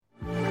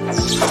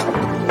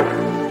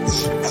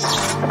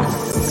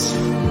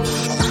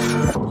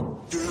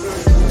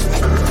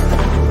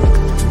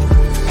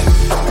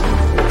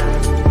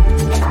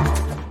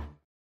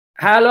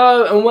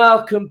Hello and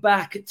welcome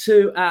back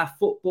to our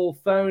football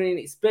phone-in.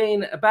 It's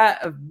been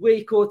about a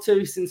week or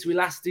two since we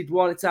last did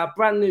one. It's our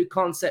brand new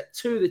concept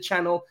to the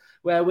channel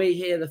where we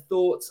hear the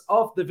thoughts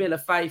of the Villa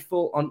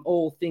faithful on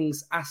all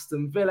things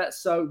Aston Villa.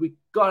 So we've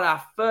got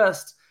our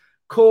first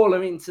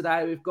caller in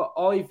today. We've got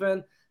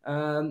Ivan.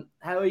 How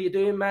are you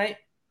doing, mate?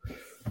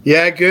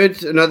 Yeah,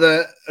 good.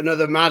 Another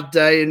mad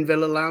day in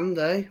Villa land,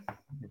 eh?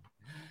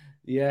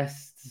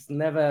 Yes, it's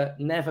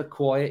never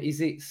quiet, is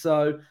it?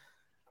 So,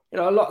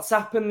 a lot's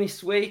happened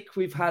this week.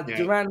 We've had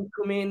Duran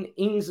come in.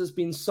 Ings has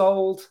been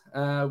sold.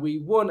 We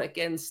won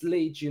against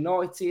Leeds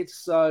United.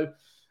 So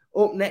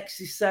up next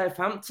is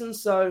Southampton.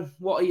 So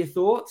what are your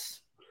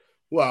thoughts?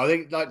 Well, I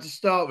think to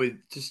start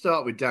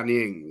with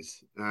Danny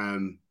Ings.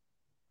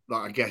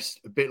 I guess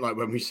a bit like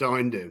when we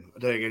signed him. I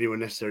don't think anyone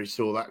necessarily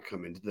saw that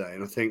coming today.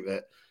 And I think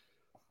that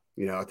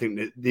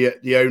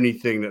the only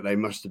thing that they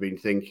must have been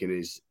thinking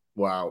is,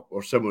 wow,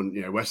 or someone,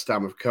 West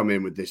Ham have come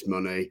in with this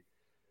money.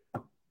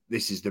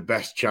 This is the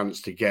best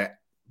chance to get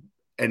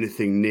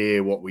anything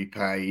near what we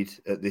paid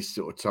at this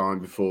sort of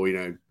time before,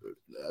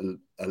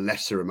 a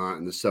lesser amount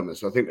in the summer.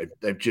 So I think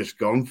they've just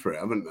gone for it,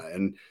 haven't they?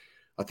 And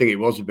I think it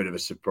was a bit of a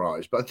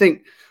surprise. But I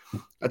think,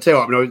 I tell you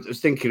what, I was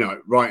thinking,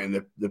 writing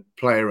the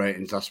player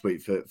ratings last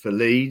week for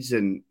Leeds,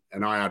 and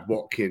I had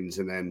Watkins,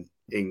 and then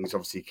Ings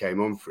obviously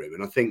came on for him.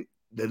 And I think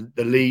the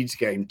Leeds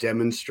game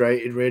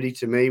demonstrated really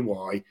to me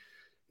why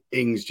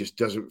Ings just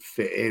doesn't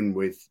fit in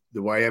with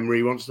the way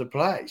Emery wants to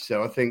play.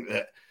 So I think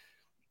that,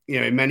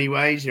 in many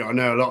ways, I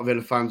know a lot of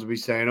Villa fans will be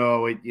saying,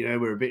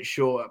 we're a bit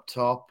short up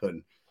top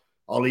and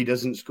Ollie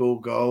doesn't score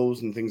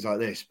goals and things like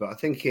this. But I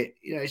think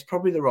it's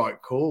probably the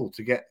right call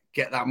to get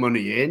that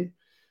money in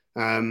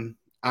and,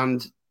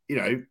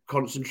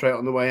 concentrate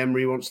on the way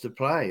Emery wants to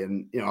play.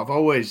 And, I've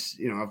always,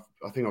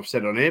 I think I've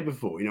said on here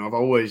before,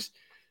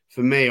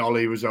 for me,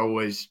 Ollie was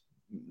always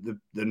the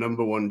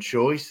number one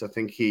choice. I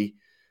think he,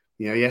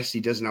 yes,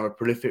 he doesn't have a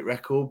prolific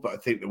record, but I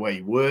think the way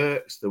he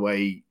works,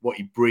 what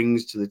he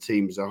brings to the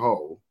team as a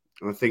whole,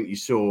 and I think you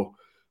saw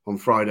on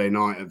Friday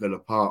night at Villa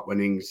Park when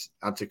Ings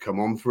had to come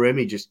on for him,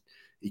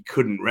 he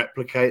couldn't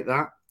replicate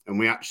that. And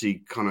we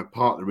actually kind of,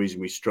 part of the reason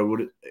we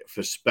struggled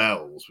for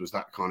spells was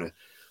that kind of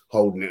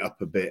holding it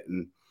up a bit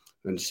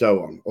and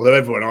so on. Although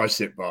everyone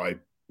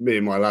me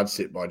and my lad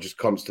sit by, just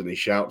constantly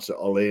shouts at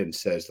Ollie and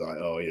says like,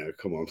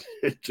 come on,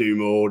 do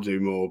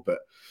more. But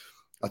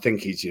I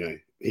think he's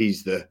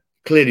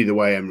clearly the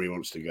way Emery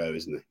wants to go,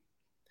 isn't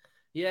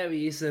he? Yeah,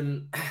 he is.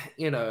 And,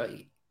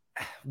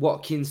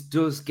 Watkins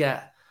does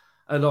get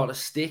a lot of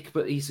stick,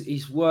 but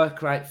his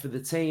work rate for the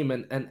team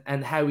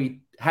and how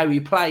he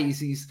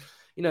plays,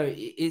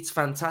 it's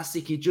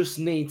fantastic. He just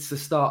needs to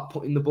start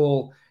putting the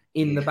ball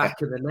in the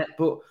back of the net.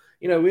 But,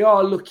 we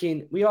are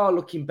looking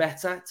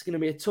better. It's going to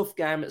be a tough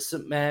game at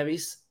St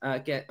Mary's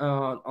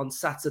on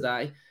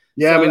Saturday.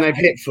 Yeah, so, they've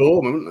hit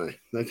form, haven't they?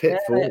 They've hit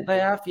form. They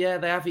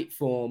have hit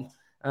form.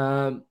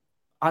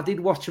 I did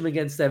watch them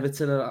against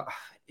Everton.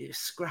 It was a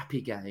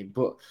scrappy game,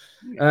 but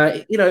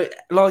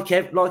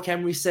like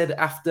Emery said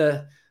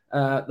after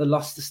the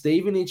loss to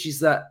Stevenage,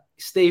 is that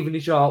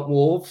Stevenage aren't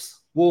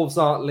Wolves. Wolves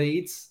aren't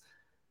Leeds.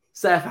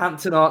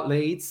 Southampton aren't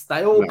Leeds.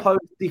 They all pose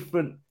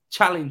different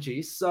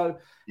challenges. So,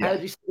 how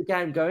do you see the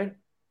game going?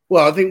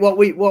 Well, I think what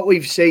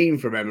we've seen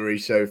from Emery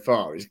so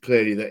far is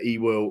clearly that he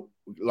will,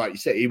 like you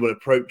said, he will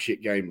approach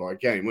it game by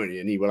game, won't he?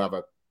 And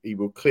he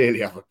will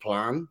clearly have a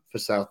plan for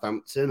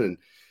Southampton. And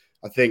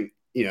I think,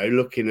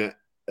 looking at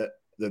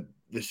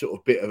the sort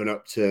of bit of an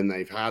upturn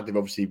they've had,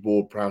 obviously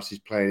Ward-Prowse is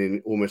playing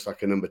in almost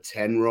like a number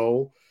 10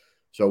 role.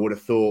 So I would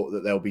have thought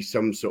that there'll be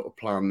some sort of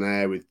plan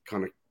there with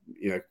kind of,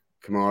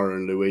 Kamara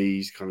and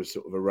Louise kind of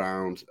sort of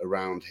around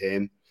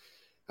him.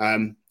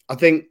 I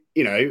think,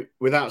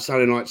 without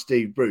sounding like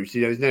Steve Bruce,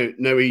 there's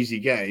no easy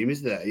game,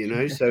 is there?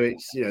 So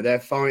it's, they're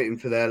fighting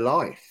for their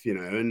life,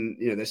 and,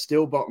 they're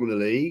still bottom of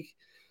the league.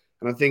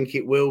 And I think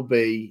it will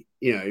be,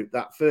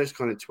 that first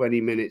kind of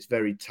 20 minutes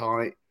very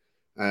tight.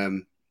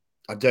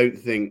 I don't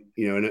think,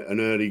 an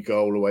early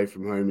goal away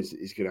from home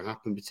is going to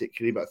happen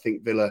particularly, but I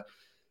think Villa,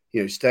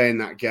 stay in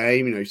that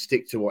game,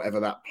 stick to whatever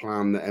that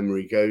plan that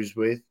Emery goes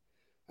with.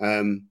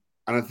 And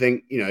I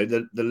think,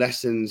 the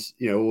lessons,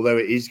 although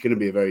it is going to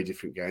be a very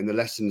different game, the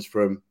lessons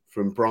from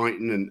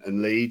Brighton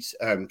and Leeds,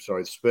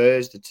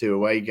 Spurs, the two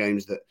away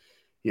games that,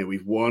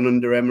 we've won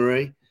under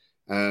Emery,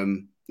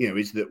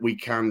 is that we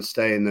can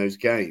stay in those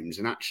games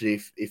and actually,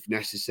 if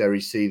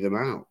necessary, see them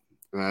out.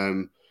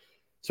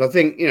 So I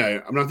think,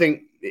 I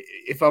think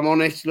if I'm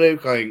honest,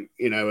 Luke, I think,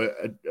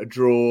 a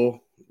draw,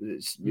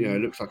 it's,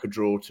 it looks like a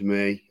draw to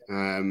me,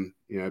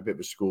 a bit of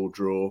a score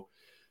draw.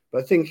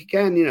 But I think,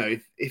 again,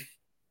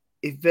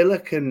 if Villa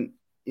can,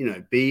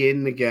 be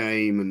in the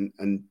game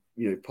and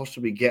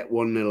possibly get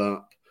 1-0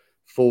 up,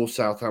 force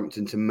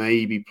Southampton to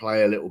maybe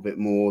play a little bit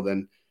more,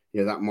 then,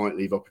 that might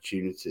leave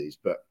opportunities.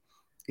 But,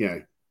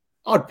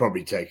 I'd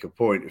probably take a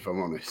point if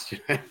I'm honest.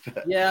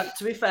 Yeah,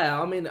 to be fair,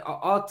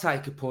 I'd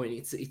take a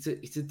point.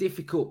 It's a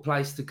difficult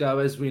place to go,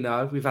 as we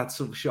know. We've had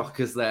some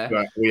shockers there.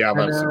 Right, we have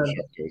had some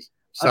shockers.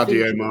 I think,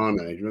 Sadio Mane,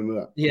 do you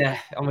remember that? yeah,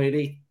 I mean,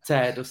 he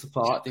teared us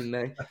apart, didn't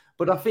he?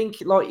 But I think,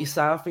 like you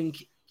say, I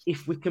think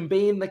if we can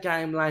be in the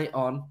game late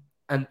on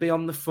and be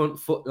on the front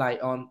foot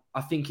late on,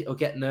 I think it'll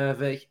get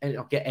nervy and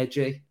it'll get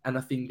edgy. And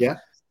I think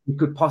we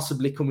could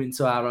possibly come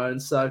into our own.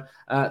 So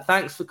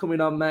thanks for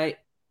coming on, mate.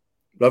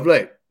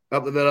 Lovely.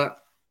 Up the Villa.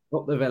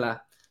 Up the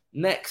Villa.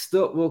 Next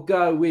up, we'll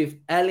go with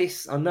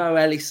Ellis. I know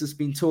Ellis has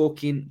been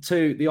talking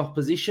to the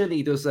opposition.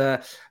 He does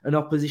an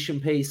opposition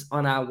piece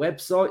on our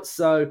website.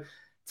 So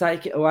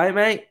take it away,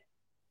 mate.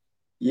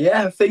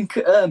 Yeah, I think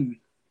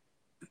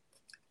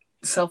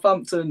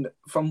Southampton,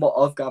 from what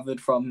I've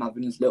gathered from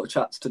having little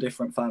chats to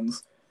different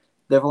fans,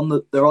 they're on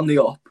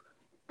the up,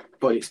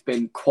 but it's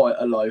been quite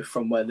a low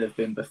from where they've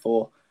been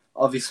before.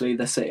 Obviously,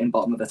 they're sitting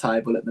bottom of the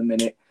table at the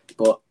minute,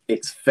 but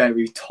it's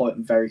very tight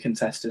and very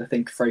contested. I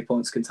think 3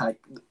 points can take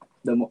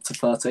them up to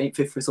 13th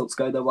if results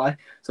go their way.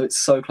 So it's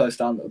so close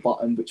down at the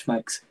bottom, which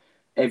makes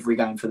every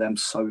game for them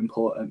so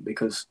important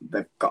because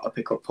they've got to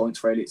pick up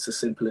points, really. It's as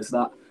simple as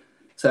that.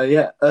 So,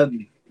 yeah,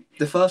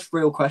 the first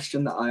real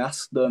question that I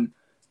asked them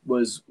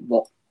was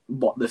what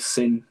they've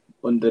seen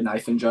under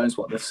Nathan Jones,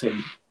 what they've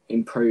seen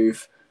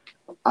improve.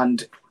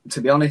 And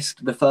to be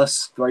honest, the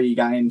first 3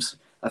 games,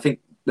 I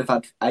think they've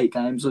had 8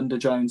 games under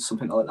Jones,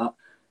 something like that.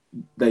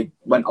 They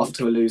went off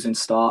to a losing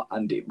start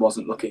and it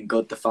wasn't looking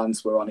good. The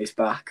fans were on his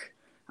back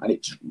and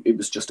it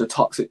was just a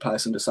toxic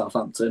place under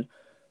Southampton.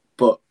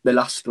 But the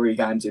last 3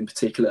 games in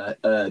particular,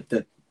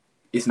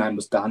 his name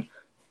was Dan,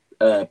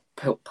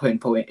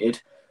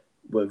 pinpointed,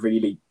 were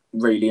really,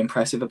 really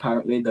impressive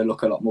apparently. They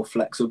look a lot more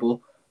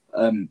flexible.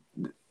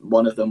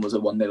 One of them was a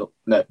 1-0,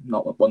 no,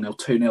 not 1-0,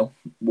 2-0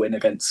 win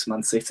against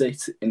Man City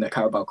in the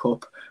Carabao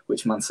Cup,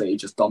 which Man City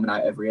just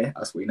dominate every year,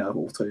 as we know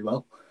all too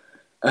well.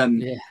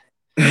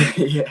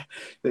 Yeah.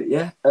 But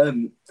yeah.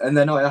 And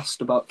then I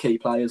asked about key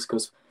players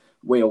because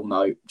we all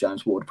know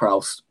James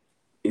Ward-Prowse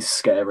is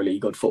scarily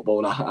good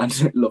footballer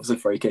and loves a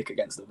free kick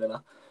against the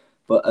Villa.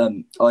 But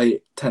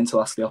I tend to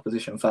ask the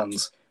opposition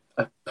fans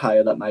a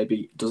player that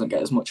maybe doesn't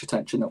get as much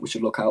attention that we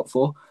should look out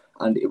for.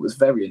 And it was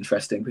very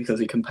interesting because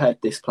he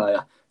compared this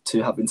player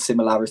to having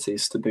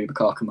similarities to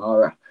Boubacar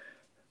Kamara.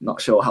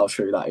 Not sure how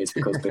true that is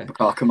because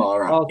Boubacar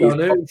Kamara... Hold on,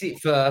 who's it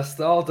first?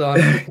 Hold on.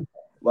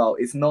 Well,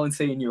 it's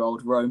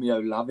 19-year-old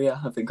Romeo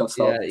Lavia. I think I've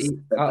started.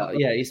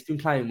 He's been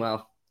playing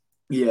well.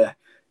 Yeah.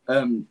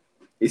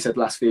 He said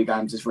last few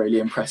games has really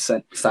impressed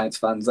Saints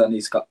fans and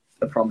he's got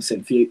a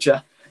promising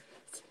future.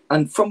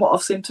 And from what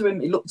I've seen to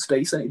him, he looks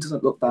decent. He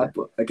doesn't look bad,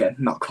 but again,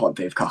 not quite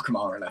Boubacar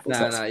Kamara level.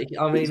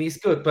 No. I mean, he's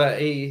good, but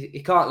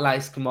he can't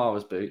lace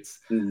Kamara's boots.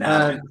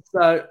 No.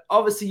 So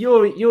obviously,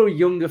 you're a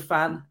younger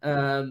fan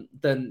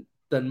than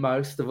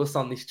most of us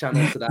on this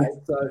channel today.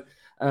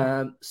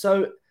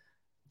 So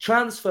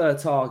transfer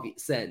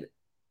targets then,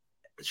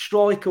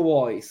 striker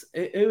wise,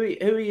 who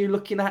are you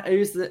looking at?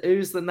 Who's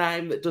the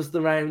name that does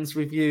the rounds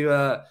with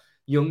you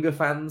younger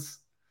fans?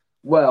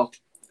 Well,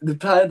 the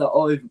player that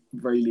I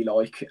really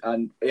like,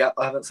 and I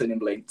haven't seen him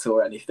linked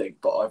or anything,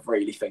 but I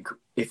really think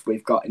if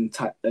we've got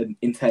an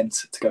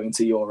intent to go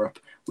into Europe,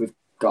 we've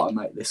got to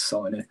make this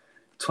signing.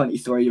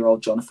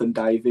 23-year-old Jonathan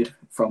David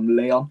from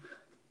Lyon.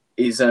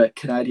 He's a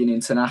Canadian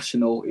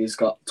international. He's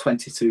got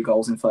 22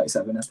 goals in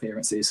 37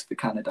 appearances for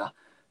Canada,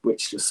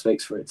 which just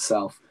speaks for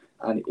itself.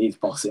 And he's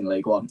bossing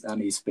League One,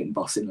 and he's been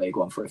bossing League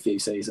One for a few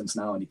seasons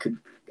now, and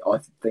I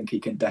think he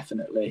can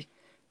definitely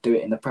do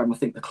it in the Prem. I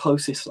think the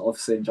closest I've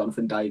seen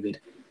Jonathan David,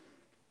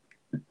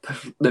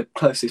 the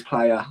closest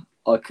player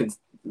I can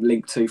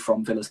link to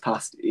from Villa's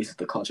past is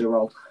the Codger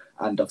role,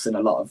 and I've seen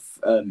a lot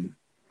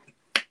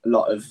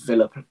of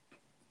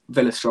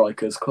Villa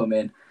strikers come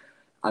in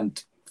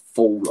and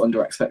fall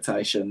under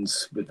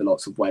expectations with the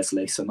likes of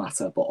Wesley,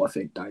 Samatta, but I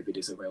think David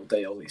is a real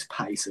deal. He's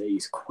pacey,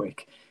 he's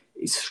quick,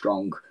 he's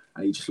strong,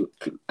 and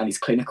he's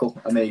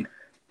clinical. I mean,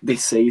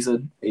 this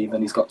season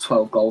even he's got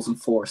 12 goals and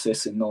 4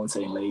 assists in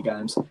 19 league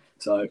games.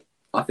 So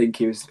I think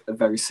he was a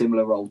very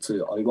similar role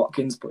to Ollie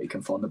Watkins, but he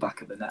can find the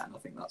back of the net, and I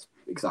think that's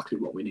exactly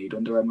what we need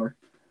under Emery.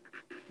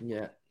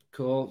 Yeah,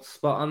 cool.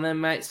 Spot on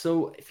then, mate.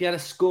 So if you had a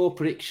score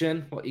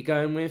prediction, what are you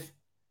going with?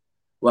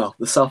 Well,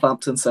 the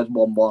Southampton said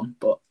 1-1,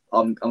 but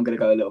I'm going to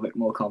go a little bit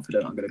more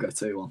confident. I'm going to go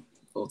 2-1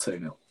 or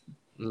 2-0.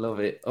 Love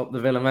it. Up the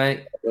Villa,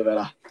 mate. Up the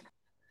Villa.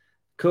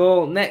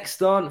 Cool.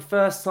 Next on,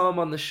 first time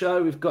on the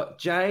show, we've got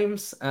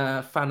James,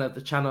 fan of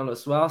the channel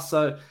as well.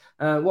 So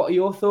what are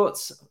your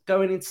thoughts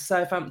going into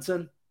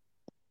Southampton?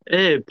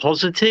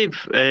 Positive.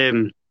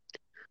 Say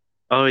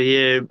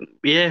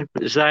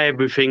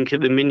everything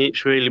at the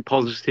minute's really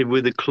positive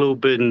with the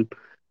club and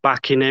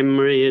backing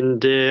Emery,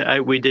 and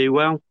hope we do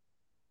well.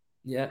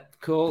 Yeah,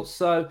 cool.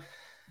 So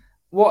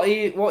what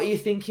are you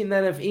thinking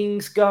then of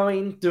Ings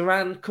going,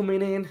 Duran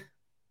coming in?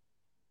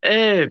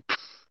 I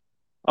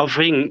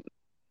think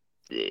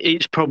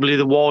it's probably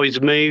the wise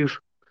move.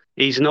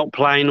 He's not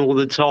playing all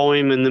the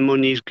time and the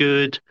money's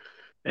good.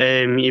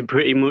 You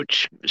pretty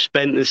much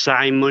spent the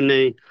same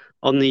money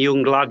on the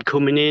young lad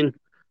coming in.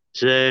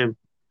 So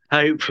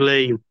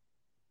hopefully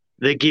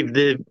they give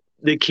the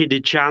kid a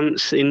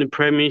chance in the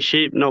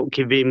Premiership, not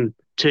give him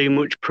too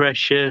much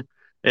pressure,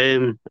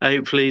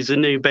 Hopefully he's the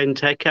new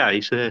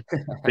Benteke, so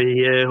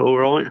be all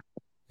right.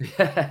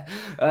 Yeah,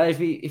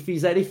 if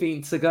he's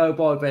anything to go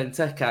by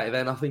Benteke,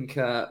 then I think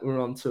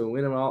we're on to a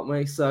winner, aren't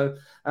we? So,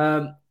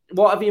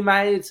 what have you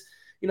made?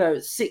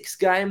 6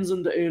 games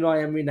under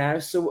Unai Emery now.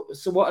 So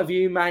what have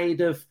you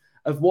made of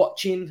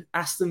watching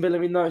Aston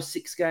Villa in those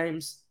 6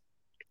 games?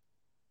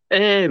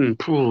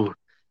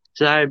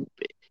 So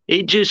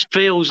it just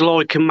feels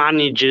like a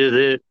manager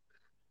that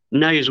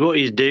knows what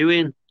he's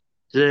doing.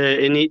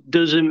 And it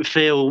doesn't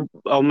feel,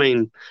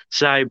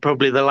 say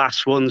probably the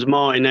last one's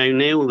Martin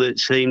O'Neill that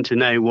seemed to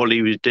know what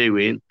he was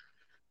doing.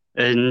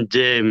 And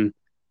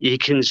you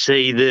can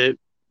see that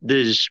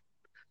there's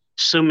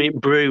something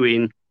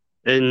brewing,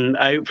 and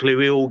hopefully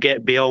we all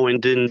get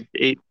behind and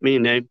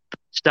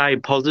stay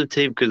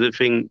positive, because I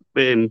think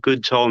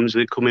good times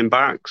are coming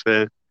back.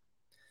 So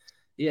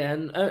yeah,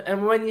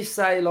 and when you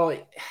say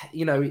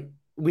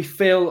we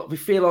feel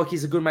like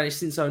he's a good manager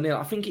since O'Neill,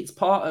 I think it's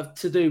part of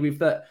to do with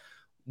that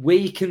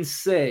we can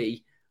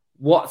see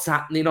what's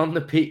happening on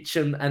the pitch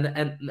and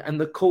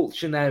the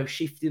culture now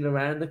shifting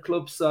around the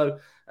club. So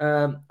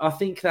I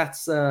think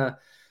that's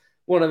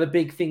one of the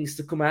big things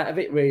to come out of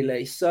it,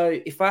 really. So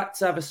if I had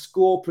to have a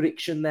score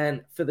prediction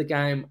then for the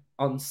game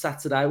on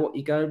Saturday, what are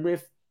you going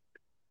with?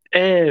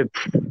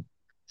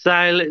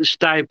 So let's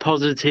stay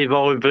positive,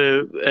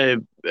 either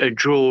a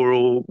draw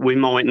or we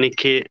might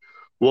nick it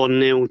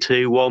 1-0,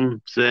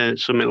 2-1,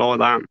 something like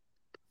that.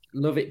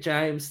 Love it,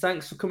 James.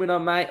 Thanks for coming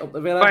on, mate. Up the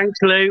Villa. Thanks,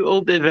 Lou.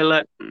 Up the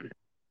Villa. And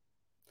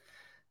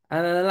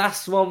then the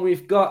last one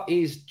we've got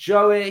is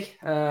Joey.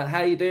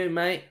 How you doing,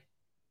 mate?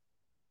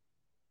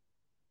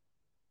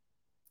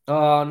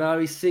 Oh, no,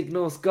 his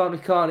signal's gone. We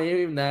can't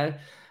hear him now.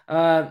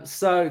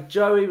 So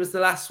Joey was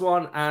the last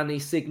one and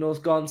his signal's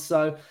gone.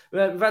 So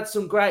we've had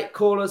some great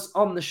callers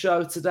on the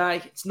show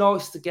today. It's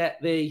nice to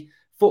get the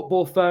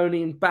football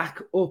phoning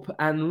back up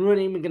and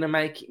running. We're going to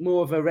make it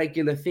more of a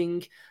regular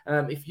thing.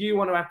 If you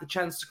want to have the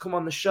chance to come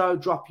on the show,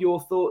 drop your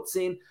thoughts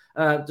in.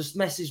 Just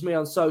message me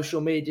on social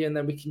media and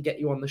then we can get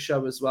you on the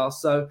show as well.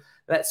 So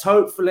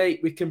hopefully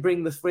we can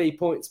bring the 3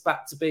 points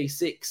back to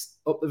B6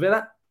 up the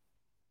Villa.